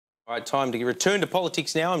Right, time to return to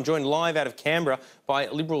politics now. I'm joined live out of Canberra by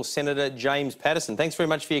Liberal Senator James Paterson. Thanks very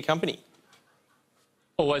much for your company.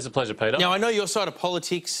 Always a pleasure, Peter. Now, I know your side of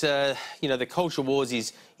politics, you know, the culture wars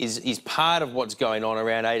is part of what's going on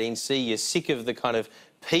around 18C. You're sick of the kind of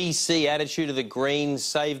PC attitude of the Greens,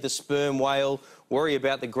 save the sperm whale, worry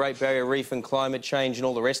about the Great Barrier Reef and climate change and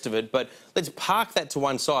all the rest of it. But let's park that to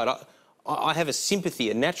one side. I have a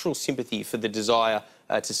sympathy, a natural sympathy for the desire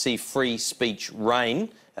to see free speech reign,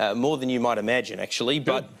 more than you might imagine, actually. Good.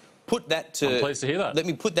 But put that to... I'm pleased to hear that. Let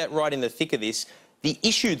me put that right in the thick of this. The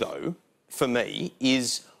issue, though, for me,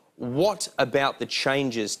 is what about the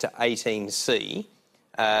changes to 18C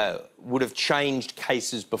would have changed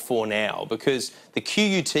cases before now? Because the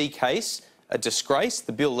QUT case, a disgrace,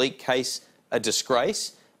 the Bill Leak case, a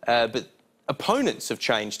disgrace, but opponents of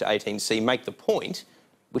change to 18C make the point,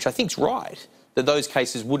 which I think's right, that those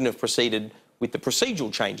cases wouldn't have proceeded with the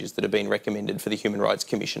procedural changes that have been recommended for the Human Rights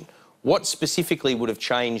Commission. What specifically would have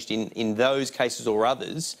changed in those cases or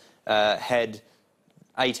others had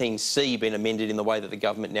 18C been amended in the way that the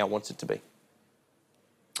government now wants it to be?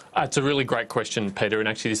 It's a really great question, Peter, and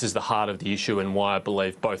actually this is the heart of the issue and why I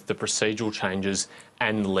believe both the procedural changes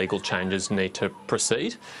and the legal changes need to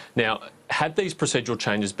proceed. Now, had these procedural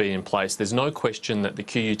changes been in place, there's no question that the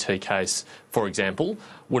QUT case, for example,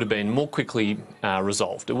 would have been more quickly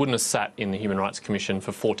resolved. It wouldn't have sat in the Human Rights Commission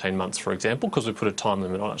for 14 months, for example, because we put a time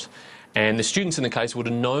limit on it. And the students in the case would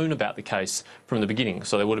have known about the case from the beginning,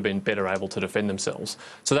 so they would have been better able to defend themselves.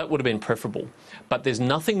 So that would have been preferable. But there's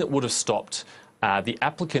nothing that would have stopped the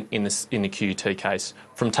applicant in the QUT case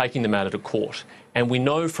from taking the matter to court. And we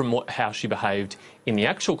know from how she behaved in the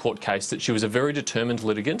actual court case that she was a very determined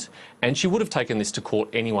litigant, and she would have taken this to court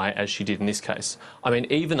anyway, as she did in this case. I mean,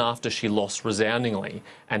 even after she lost resoundingly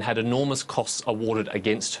and had enormous costs awarded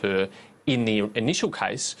against her in the initial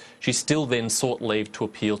case, she still then sought leave to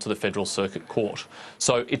appeal to the Federal Circuit Court.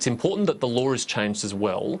 So it's important that the law is changed as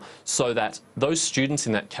well, so that those students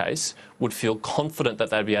in that case would feel confident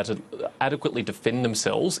that they'd be able to adequately defend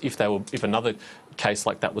themselves if another case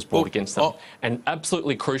like that was brought against them. And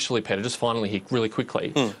absolutely crucially, Peter, just finally here, really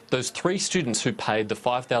quickly, those 3 students who paid the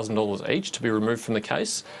 $5,000 each to be removed from the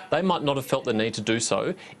case, they might not have felt the need to do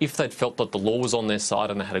so if they'd felt that the law was on their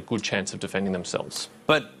side and they had a good chance of defending themselves.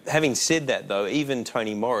 But having said that, though, even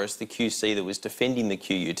Tony Morris, the QC that was defending the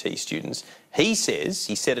QUT students, he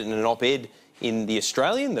said it in an op-ed in The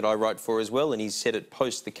Australian that I write for as well, and he's said it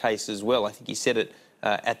post the case as well. I think he said it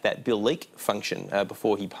at that Bill Leak function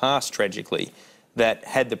before he passed, tragically, that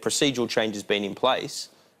had the procedural changes been in place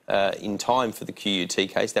in time for the QUT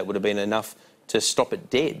case, that would have been enough to stop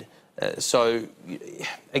it dead. So,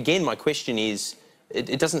 again, my question is,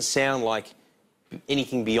 it doesn't sound like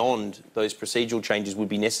anything beyond those procedural changes would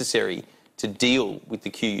be necessary to deal with the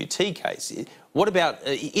QUT case. What about,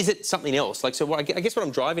 is it something else? Like, so I guess what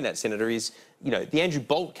I'm driving at, Senator, is, you know, the Andrew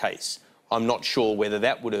Bolt case, I'm not sure whether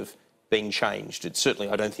that would have been changed. It certainly,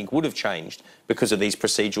 I don't think, would have changed because of these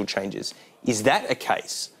procedural changes. Is that a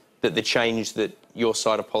case that the change that your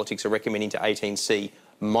side of politics are recommending to 18C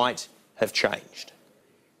might have changed?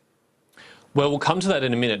 Well, we'll come to that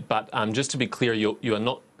in a minute, but just to be clear, you are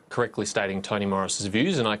not correctly stating Tony Morris's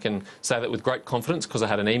views, and I can say that with great confidence because I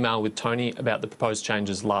had an email with Tony about the proposed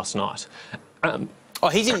changes last night.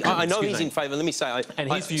 He's in. I know he's in favour. Let me say,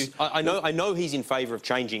 his view. I know he's in favour of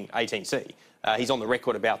changing 18C. He's on the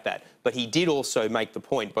record about that. But he did also make the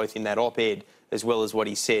point, both in that op-ed as well as what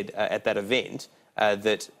he said at that event,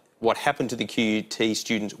 that what happened to the QUT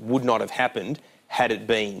students would not have happened had it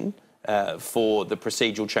been for the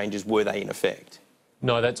procedural changes were they in effect.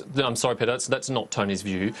 No, I'm sorry, Peter, that's not Tony's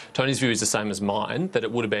view. Tony's view is the same as mine, that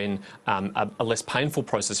it would have been a less painful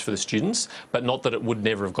process for the students, but not that it would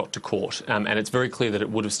never have got to court. And it's very clear that it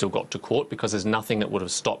would have still got to court because there's nothing that would have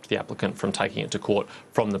stopped the applicant from taking it to court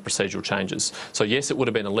from the procedural changes. So yes, it would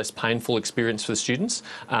have been a less painful experience for the students,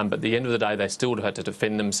 but at the end of the day, they still would have had to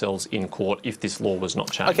defend themselves in court if this law was not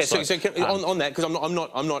changed. Okay, so on that, because I'm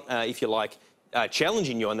not, if you like,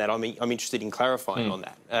 challenging you on that. I'm interested in clarifying on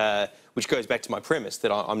that, which goes back to my premise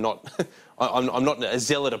that I'm not a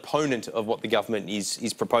zealot opponent of what the government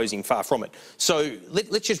is proposing. Far from it. So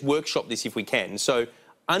let's just workshop this if we can. So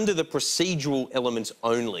under the procedural elements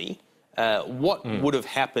only, what would have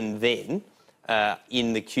happened then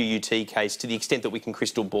in the QUT case, to the extent that we can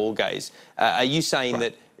crystal ball gaze? Are you saying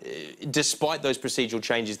that despite those procedural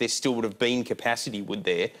changes, there still would have been capacity, would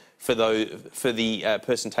there, for the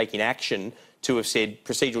person taking action to have said,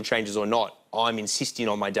 procedural changes or not, I'm insisting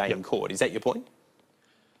on my day in court? Is that your point?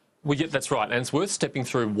 Well, yeah, that's right. And it's worth stepping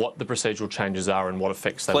through what the procedural changes are and what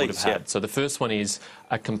effects they would have had. Yeah. So the first one is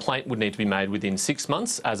a complaint would need to be made within 6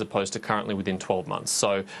 months as opposed to currently within 12 months.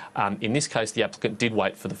 So in this case, the applicant did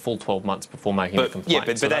wait for the full 12 months before making the complaint.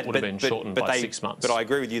 Yeah, so that would have been shortened by 6 months. But I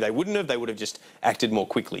agree with you, they wouldn't have. They would have just acted more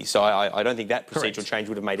quickly. So I don't think that procedural change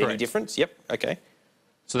would have made any difference. Yep, okay.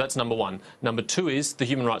 So that's number one. Number two is the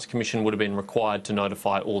Human Rights Commission would have been required to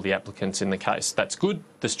notify all the applicants in the case. That's good.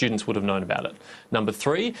 The students would have known about it. Number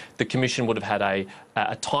three, the Commission would have had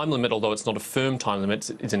a time limit, although it's not a firm time limit,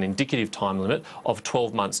 it's an indicative time limit of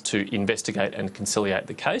 12 months to investigate and conciliate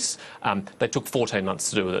the case. They took 14 months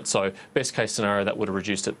to do with it. So best case scenario, that would have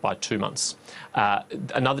reduced it by 2 months.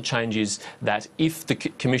 Another change is that if the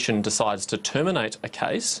Commission decides to terminate a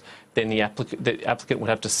case, then the applicant would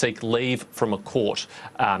have to seek leave from a court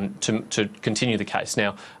to continue the case.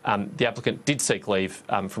 Now, the applicant did seek leave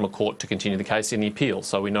from a court to continue the case in the appeal,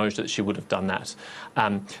 so we know that she would have done that.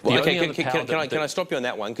 Can I stop you on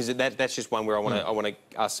that one? Because that's just one where I want to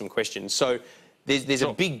ask some questions. So there's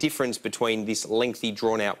a big difference between this lengthy,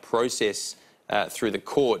 drawn-out process through the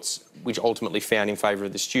courts, which ultimately found in favour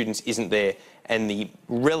of the students, isn't there, and the,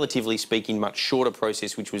 relatively speaking, much shorter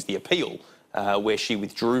process, which was the appeal, where she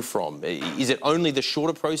withdrew from. Is it only the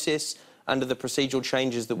shorter process under the procedural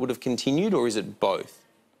changes that would have continued, or is it both?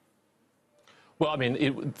 Well, I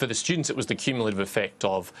mean, for the students, it was the cumulative effect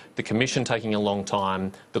of the Commission taking a long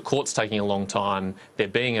time, the courts taking a long time, there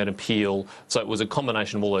being an appeal. So it was a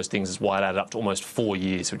combination of all those things is why it added up to almost 4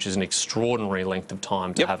 years, which is an extraordinary length of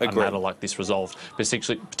time to have a matter like this resolved,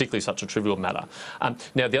 particularly such a trivial matter.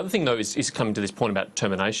 Now, the other thing, though, is coming to this point about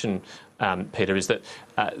termination, Peter, is that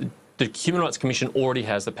the Human Rights Commission already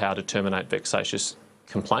has the power to terminate vexatious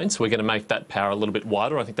complaints. We're going to make that power a little bit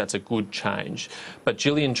wider. I think that's a good change. But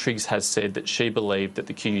Gillian Triggs has said that she believed that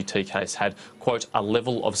the QUT case had, quote, a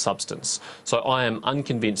level of substance. So I am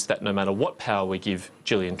unconvinced that no matter what power we give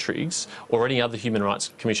Gillian Triggs or any other Human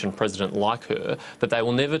Rights Commission president like her, that they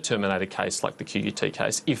will never terminate a case like the QUT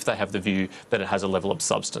case if they have the view that it has a level of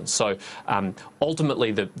substance. So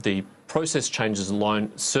ultimately, the process changes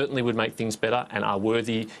alone certainly would make things better and are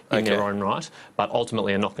worthy in their own right, but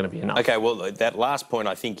ultimately are not going to be enough. Okay, well, that last point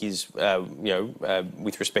I think is,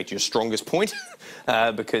 with respect to your strongest point,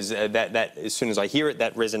 because that as soon as I hear it,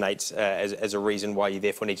 that resonates as a reason why you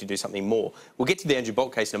therefore need to do something more. We'll get to the Andrew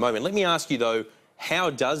Bolt case in a moment. Let me ask you, though, how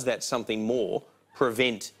does that something more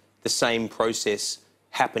prevent the same process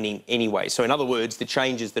happening anyway? So in other words, the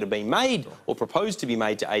changes that have been made or proposed to be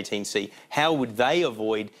made to 18C, how would they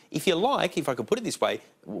avoid, if you like, if I could put it this way,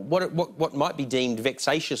 what might be deemed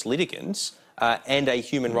vexatious litigants and a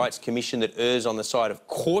Human Rights Commission that errs on the side of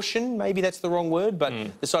caution, maybe that's the wrong word, but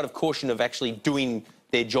the side of caution of actually doing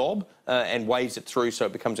their job and waves it through so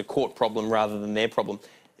it becomes a court problem rather than their problem.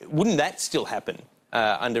 Wouldn't that still happen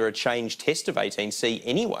under a changed test of 18C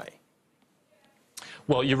anyway?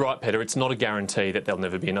 Well, you're right, Peter. It's not a guarantee that there'll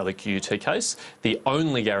never be another QUT case. The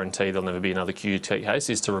only guarantee there'll never be another QUT case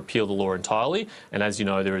is to repeal the law entirely. And as you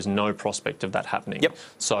know, there is no prospect of that happening. Yep.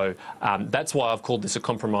 So that's why I've called this a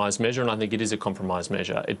compromise measure, and I think it is a compromise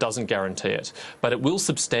measure. It doesn't guarantee it, but it will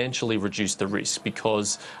substantially reduce the risk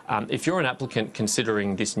because if you're an applicant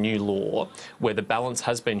considering this new law where the balance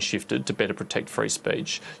has been shifted to better protect free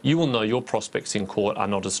speech, you will know your prospects in court are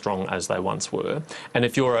not as strong as they once were. And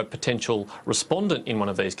if you're a potential respondent in one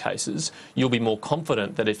of these cases, you'll be more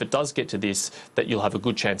confident that if it does get to this, that you'll have a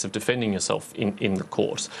good chance of defending yourself in the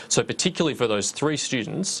court. So particularly for those 3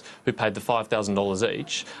 students who paid the $5,000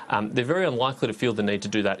 each, they're very unlikely to feel the need to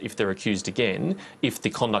do that if they're accused again, if the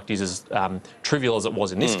conduct is as trivial as it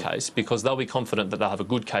was in this case, because they'll be confident that they'll have a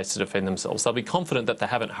good case to defend themselves. They'll be confident that they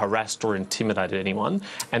haven't harassed or intimidated anyone,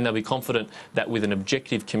 and they'll be confident that with an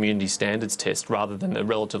objective community standards test rather than the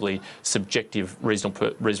relatively subjective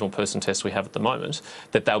reasonable person test we have at the moment,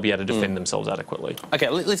 that they'll be able to defend themselves adequately. OK,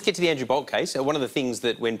 let's get to the Andrew Bolt case. One of the things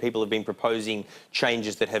that when people have been proposing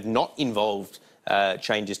changes that have not involved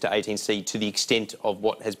changes to 18C to the extent of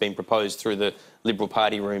what has been proposed through the Liberal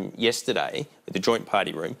Party room yesterday, the joint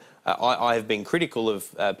party room, I have been critical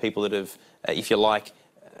of people that have, if you like,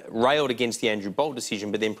 railed against the Andrew Bolt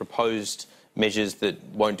decision but then proposed measures that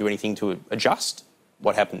won't do anything to adjust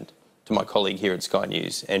what happened to my colleague here at Sky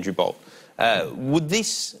News, Andrew Bolt. Would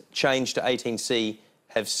this change to 18C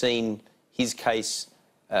have seen his case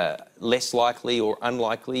less likely or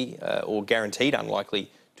unlikely or guaranteed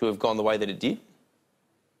unlikely to have gone the way that it did?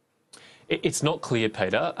 It's not clear,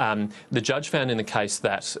 Peter. The judge found in the case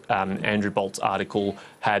that Andrew Bolt's article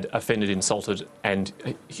had offended, insulted and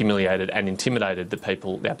humiliated and intimidated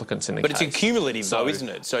the applicants in the case. But it's a cumulative though, isn't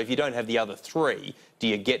it? So if you don't have the other three, do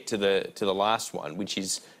you get to the last one, which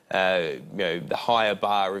is the higher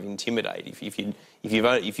bar of intimidate?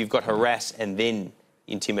 If you've got harass and then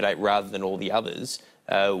intimidate rather than all the others,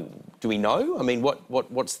 do we know? I mean,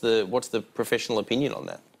 what's the professional opinion on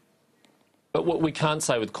that? But what we can't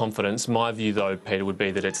say with confidence. My view, though, Peter, would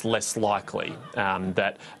be that it's less likely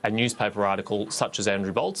that a newspaper article such as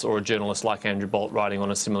Andrew Bolt's or a journalist like Andrew Bolt writing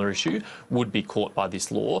on a similar issue would be caught by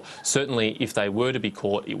this law. Certainly, if they were to be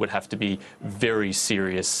caught, it would have to be very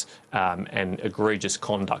serious and egregious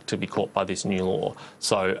conduct to be caught by this new law.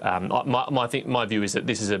 So my view is that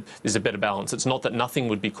this is a better balance. It's not that nothing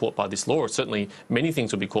would be caught by this law, or certainly many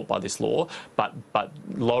things would be caught by this law, but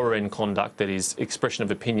lower end conduct that is expression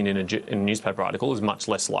of opinion in a newspaper article is much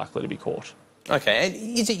less likely to be caught. Okay, and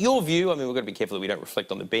is it your view, I mean, we've got to be careful that we don't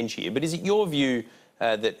reflect on the bench here, but is it your view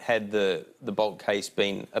that had the Bolt case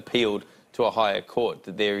been appealed to a higher court,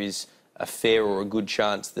 that there is a fair or a good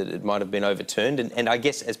chance that it might have been overturned? And I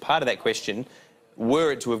guess as part of that question,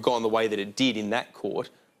 were it to have gone the way that it did in that court,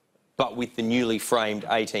 but with the newly framed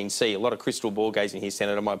 18C, a lot of crystal ball gazing here,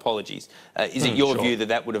 Senator, my apologies, is it your view that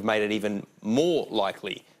that would have made it even more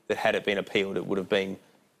likely that had it been appealed, it would have been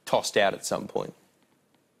tossed out at some point?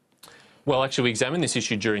 Well, actually, we examined this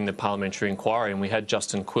issue during the parliamentary inquiry, and we had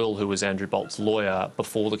Justin Quill, who was Andrew Bolt's lawyer,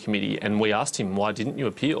 before the committee, and we asked him, why didn't you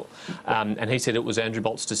appeal? And he said it was Andrew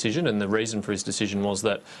Bolt's decision, and the reason for his decision was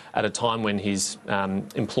that at a time when his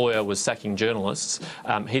employer was sacking journalists,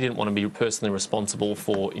 he didn't want to be personally responsible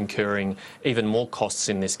for incurring even more costs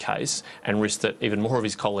in this case and risk that even more of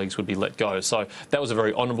his colleagues would be let go. So that was a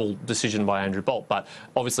very honourable decision by Andrew Bolt, but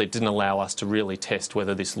obviously it didn't allow us to really test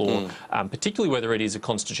whether this law, particularly whether it is a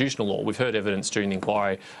constitutional law. We've heard evidence during the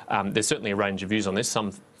inquiry. There's certainly a range of views on this.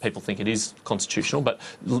 Some people think it is constitutional, but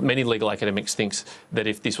many legal academics think that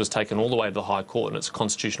if this was taken all the way to the High Court and its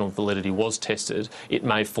constitutional validity was tested, it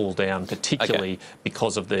may fall down, particularly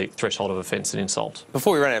because of the threshold of offence and insult.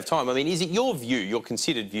 Before we run out of time, I mean, is it your view, your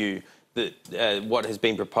considered view, that what has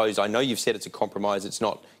been proposed, I know you've said it's a compromise, it's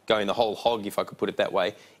not going the whole hog, if I could put it that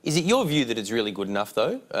way. Is it your view that it's really good enough,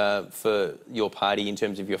 though, for your party in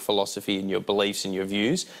terms of your philosophy and your beliefs and your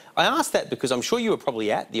views? I ask that because I'm sure you were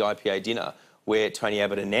probably at the IPA dinner where Tony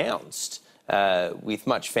Abbott announced, with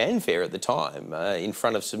much fanfare at the time, in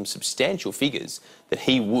front of some substantial figures, that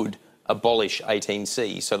he would abolish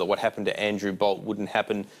 18C so that what happened to Andrew Bolt wouldn't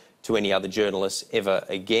happen to any other journalists ever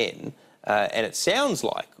again. And it sounds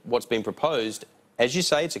like what's been proposed, as you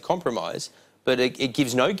say, it's a compromise, but it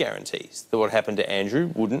gives no guarantees that what happened to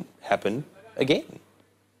Andrew wouldn't happen again.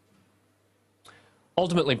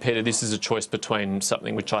 Ultimately, Peter, this is a choice between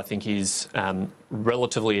something which I think is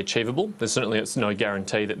relatively achievable. There's certainly no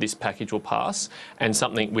guarantee that this package will pass, and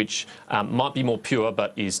something which might be more pure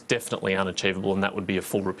but is definitely unachievable, and that would be a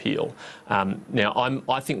full repeal. Now,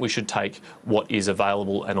 I think we should take what is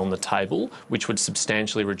available and on the table, which would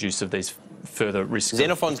substantially reduce of these further risks.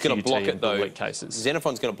 Xenophon's going to block it, though.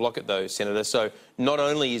 Xenophon's going to block it, though, Senator. So not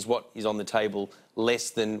only is what is on the table less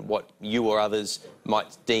than what you or others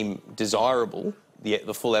might deem desirable,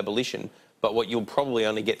 the full abolition, but what you'll probably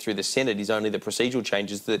only get through the Senate is only the procedural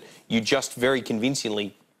changes that you just very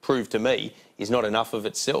convincingly proved to me is not enough of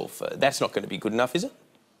itself. That's not going to be good enough, is it?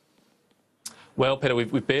 Well, Peter,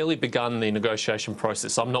 we've barely begun the negotiation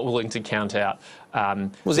process. I'm not willing to count out.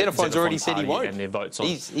 Well, Xenophon's already said he won't. And their votes on.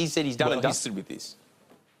 He said he's done and dusted with this.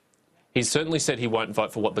 He's certainly said he won't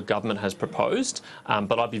vote for what the government has proposed,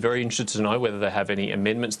 but I'd be very interested to know whether they have any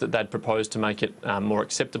amendments that they'd propose to make it more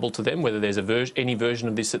acceptable to them, whether there's any version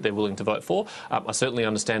of this that they're willing to vote for. I certainly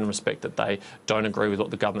understand and respect that they don't agree with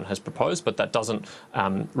what the government has proposed, but that doesn't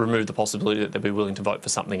remove the possibility that they'll be willing to vote for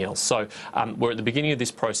something else. So we're at the beginning of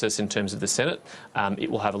this process in terms of the Senate.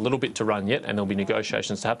 It will have a little bit to run yet, and there'll be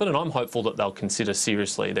negotiations to happen, and I'm hopeful that they'll consider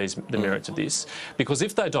seriously the merits of this. Because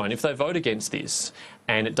if they don't, if they vote against this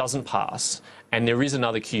and it doesn't pass, and there is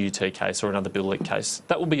another QUT case or another bill leak case,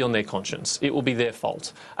 that will be on their conscience. It will be their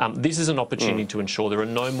fault. This is an opportunity to ensure there are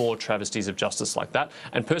no more travesties of justice like that.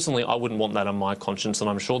 And personally, I wouldn't want that on my conscience, and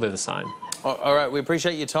I'm sure they're the same. All right, we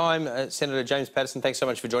appreciate your time. Senator James Paterson, thanks so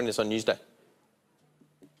much for joining us on Newsday.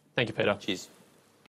 Thank you, Peter. Cheers.